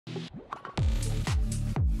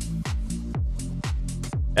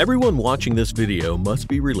Everyone watching this video must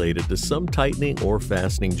be related to some tightening or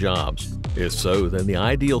fastening jobs. If so, then the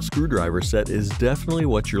ideal screwdriver set is definitely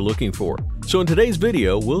what you're looking for. So in today's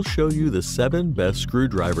video, we'll show you the 7 best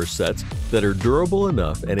screwdriver sets that are durable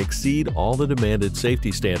enough and exceed all the demanded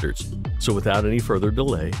safety standards. So without any further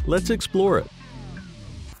delay, let's explore it.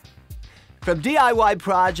 From DIY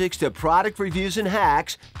projects to product reviews and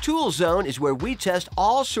hacks, Tool Zone is where we test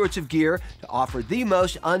all sorts of gear to offer the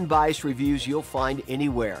most unbiased reviews you'll find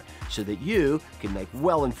anywhere, so that you can make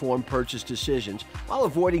well-informed purchase decisions while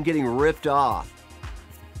avoiding getting ripped off.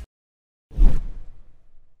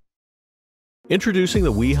 Introducing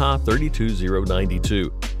the Wiha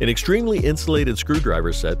 32092, an extremely insulated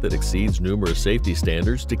screwdriver set that exceeds numerous safety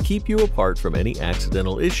standards to keep you apart from any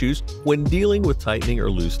accidental issues when dealing with tightening or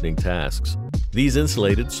loosening tasks. These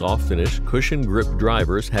insulated, soft-finish, cushion-grip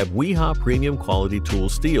drivers have Wiha premium quality tool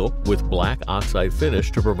steel with black oxide finish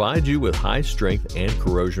to provide you with high strength and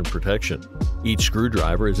corrosion protection. Each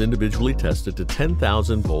screwdriver is individually tested to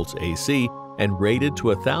 10,000 volts AC and rated to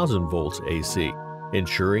 1,000 volts AC.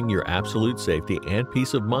 Ensuring your absolute safety and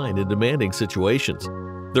peace of mind in demanding situations.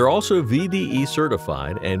 They're also VDE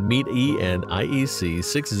certified and meet EN IEC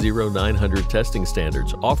 60900 testing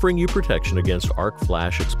standards, offering you protection against arc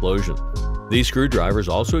flash explosion. These screwdrivers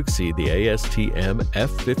also exceed the ASTM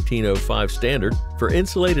F1505 standard for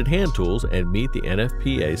insulated hand tools and meet the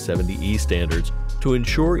NFPA 70E standards to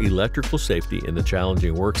ensure electrical safety in the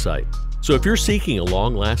challenging worksite. So if you're seeking a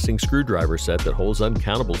long-lasting screwdriver set that holds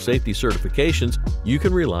uncountable safety certifications, you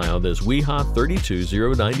can rely on this Wiha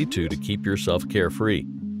 32092 to keep yourself carefree.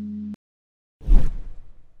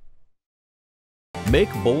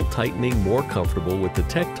 Make bolt tightening more comfortable with the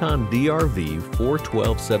TEKTON DRV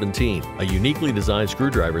 41217, a uniquely designed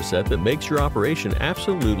screwdriver set that makes your operation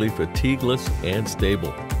absolutely fatigueless and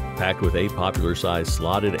stable. Packed with 8 popular size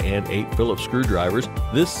slotted and 8 Phillips screwdrivers,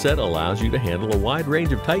 this set allows you to handle a wide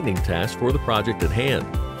range of tightening tasks for the project at hand.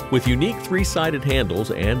 With unique 3-sided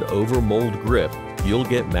handles and over-mold grip, you'll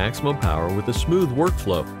get maximum power with a smooth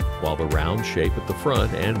workflow, while the round shape at the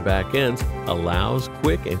front and back ends allows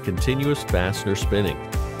quick and continuous fastener spinning.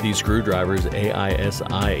 These screwdrivers'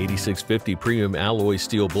 AISI 8650 premium alloy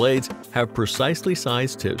steel blades have precisely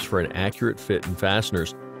sized tips for an accurate fit in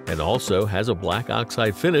fasteners, and also has a black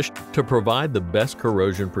oxide finish to provide the best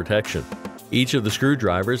corrosion protection. Each of the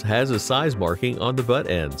screwdrivers has a size marking on the butt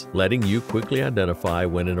ends, letting you quickly identify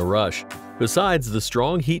when in a rush. Besides, the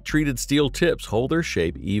strong heat-treated steel tips hold their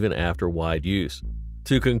shape even after wide use.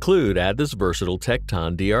 To conclude, add this versatile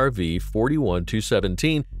TEKTON DRV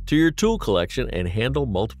 41217 to your tool collection and handle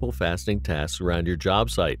multiple fastening tasks around your job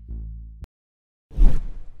site.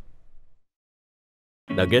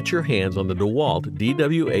 Now get your hands on the Dewalt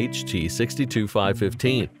DWHT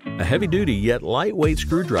 62515, a heavy-duty yet lightweight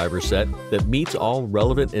screwdriver set that meets all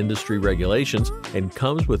relevant industry regulations and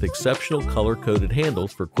comes with exceptional color-coded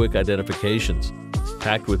handles for quick identifications.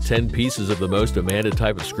 Packed with 10 pieces of the most demanded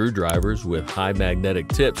type of screwdrivers with high magnetic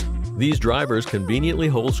tips, these drivers conveniently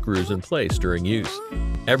hold screws in place during use.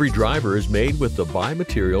 Every driver is made with the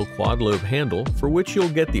bi-material quad-lobe handle, for which you'll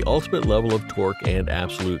get the ultimate level of torque and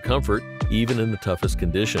absolute comfort, even in the toughest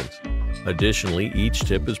conditions. Additionally, each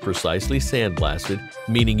tip is precisely sandblasted,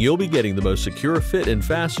 meaning you'll be getting the most secure fit in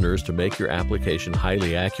fasteners to make your application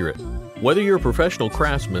highly accurate. Whether you're a professional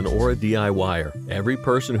craftsman or a DIYer, every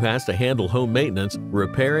person who has to handle home maintenance,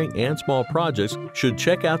 repairing, and small projects should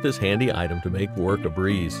check out this handy item to make work a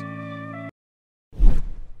breeze.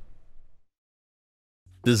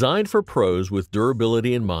 Designed for pros with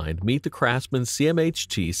durability in mind, meet the Craftsman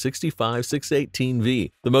CMHT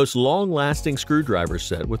 65618V, the most long-lasting screwdriver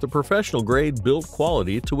set with a professional-grade build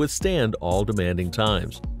quality to withstand all demanding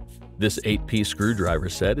times. This 8-piece screwdriver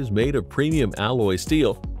set is made of premium alloy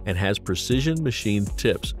steel and has precision machined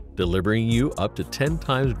tips, delivering you up to 10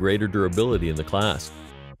 times greater durability in the class.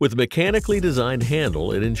 With a mechanically designed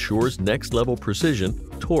handle, it ensures next-level precision,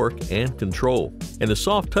 torque, and control, and the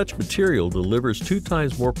soft-touch material delivers 2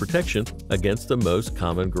 times more protection against the most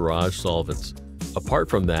common garage solvents. Apart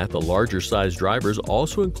from that, the larger-sized drivers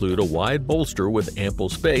also include a wide bolster with ample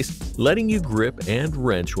space, letting you grip and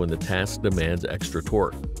wrench when the task demands extra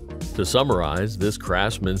torque. To summarize, this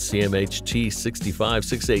Craftsman CMHT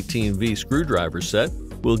 65618V screwdriver set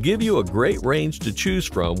will give you a great range to choose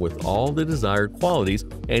from with all the desired qualities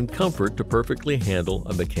and comfort to perfectly handle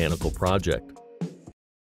a mechanical project.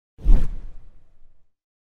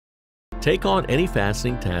 Take on any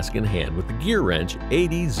fastening task in hand with the GEARWRENCH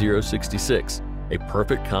 80066, a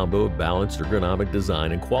perfect combo of balanced ergonomic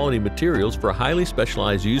design and quality materials for highly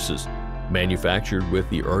specialized uses. Manufactured with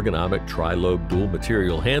the ergonomic tri-lobe dual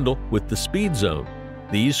material handle with the speed zone,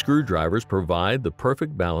 These screwdrivers provide the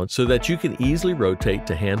perfect balance so that you can easily rotate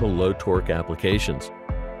to handle low torque applications.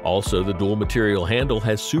 Also, the dual material handle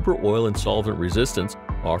has super oil and solvent resistance,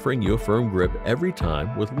 offering you a firm grip every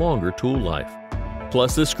time with longer tool life.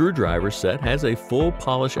 Plus, this screwdriver set has a full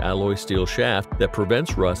polish alloy steel shaft that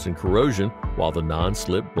prevents rust and corrosion, while the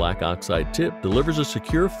non-slip black oxide tip delivers a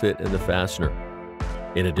secure fit in the fastener.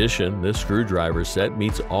 In addition, this screwdriver set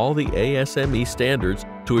meets all the ASME standards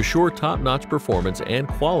to assure top-notch performance and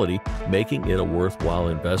quality, making it a worthwhile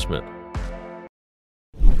investment.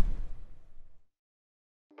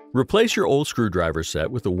 Replace your old screwdriver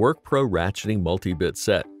set with the WORKPRO Ratcheting Multi-Bit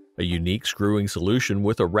Set, a unique screwing solution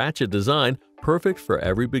with a ratchet design perfect for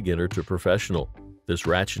every beginner to professional. This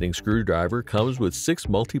ratcheting screwdriver comes with 6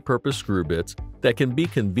 multi-purpose screw bits that can be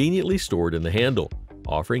conveniently stored in the handle,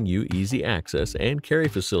 offering you easy access and carry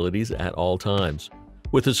facilities at all times.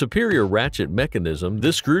 With a superior ratchet mechanism,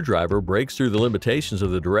 this screwdriver breaks through the limitations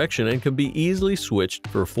of the direction and can be easily switched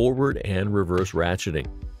for forward and reverse ratcheting.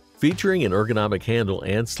 Featuring an ergonomic handle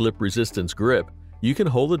and slip resistance grip, you can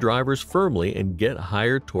hold the drivers firmly and get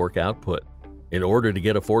higher torque output. In order to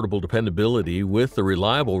get affordable dependability with the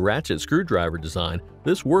reliable ratchet screwdriver design,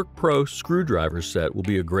 this WORKPRO screwdriver set will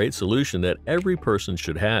be a great solution that every person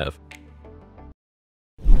should have.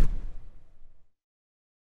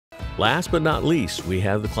 Last but not least, we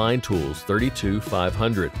have the Klein Tools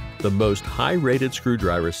 32500, the most high-rated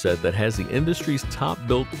screwdriver set that has the industry's top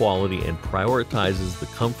build quality and prioritizes the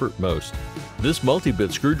comfort most. This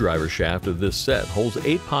multi-bit screwdriver shaft of this set holds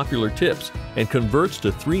 8 popular tips and converts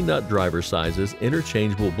to 3 nut driver sizes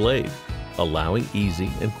interchangeable blade, allowing easy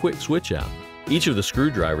and quick switch out. Each of the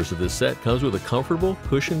screwdrivers of this set comes with a comfortable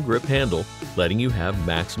cushion grip handle, letting you have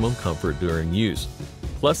maximum comfort during use.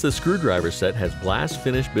 Plus, the screwdriver set has blast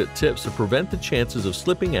finish bit tips to prevent the chances of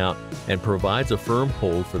slipping out and provides a firm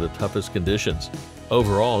hold for the toughest conditions.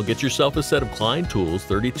 Overall, get yourself a set of Klein Tools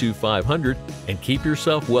 32500 and keep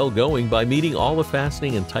yourself well going by meeting all the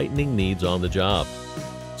fastening and tightening needs on the job.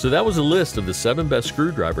 So that was a list of the 7 best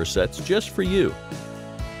screwdriver sets just for you.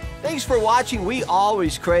 Thanks for watching. We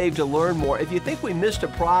always crave to learn more. If you think we missed a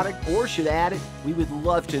product or should add it, we would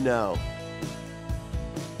love to know.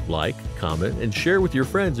 Like, comment, and share with your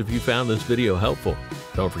friends if you found this video helpful.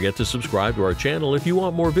 Don't forget to subscribe to our channel if you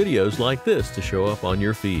want more videos like this to show up on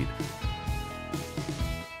your feed.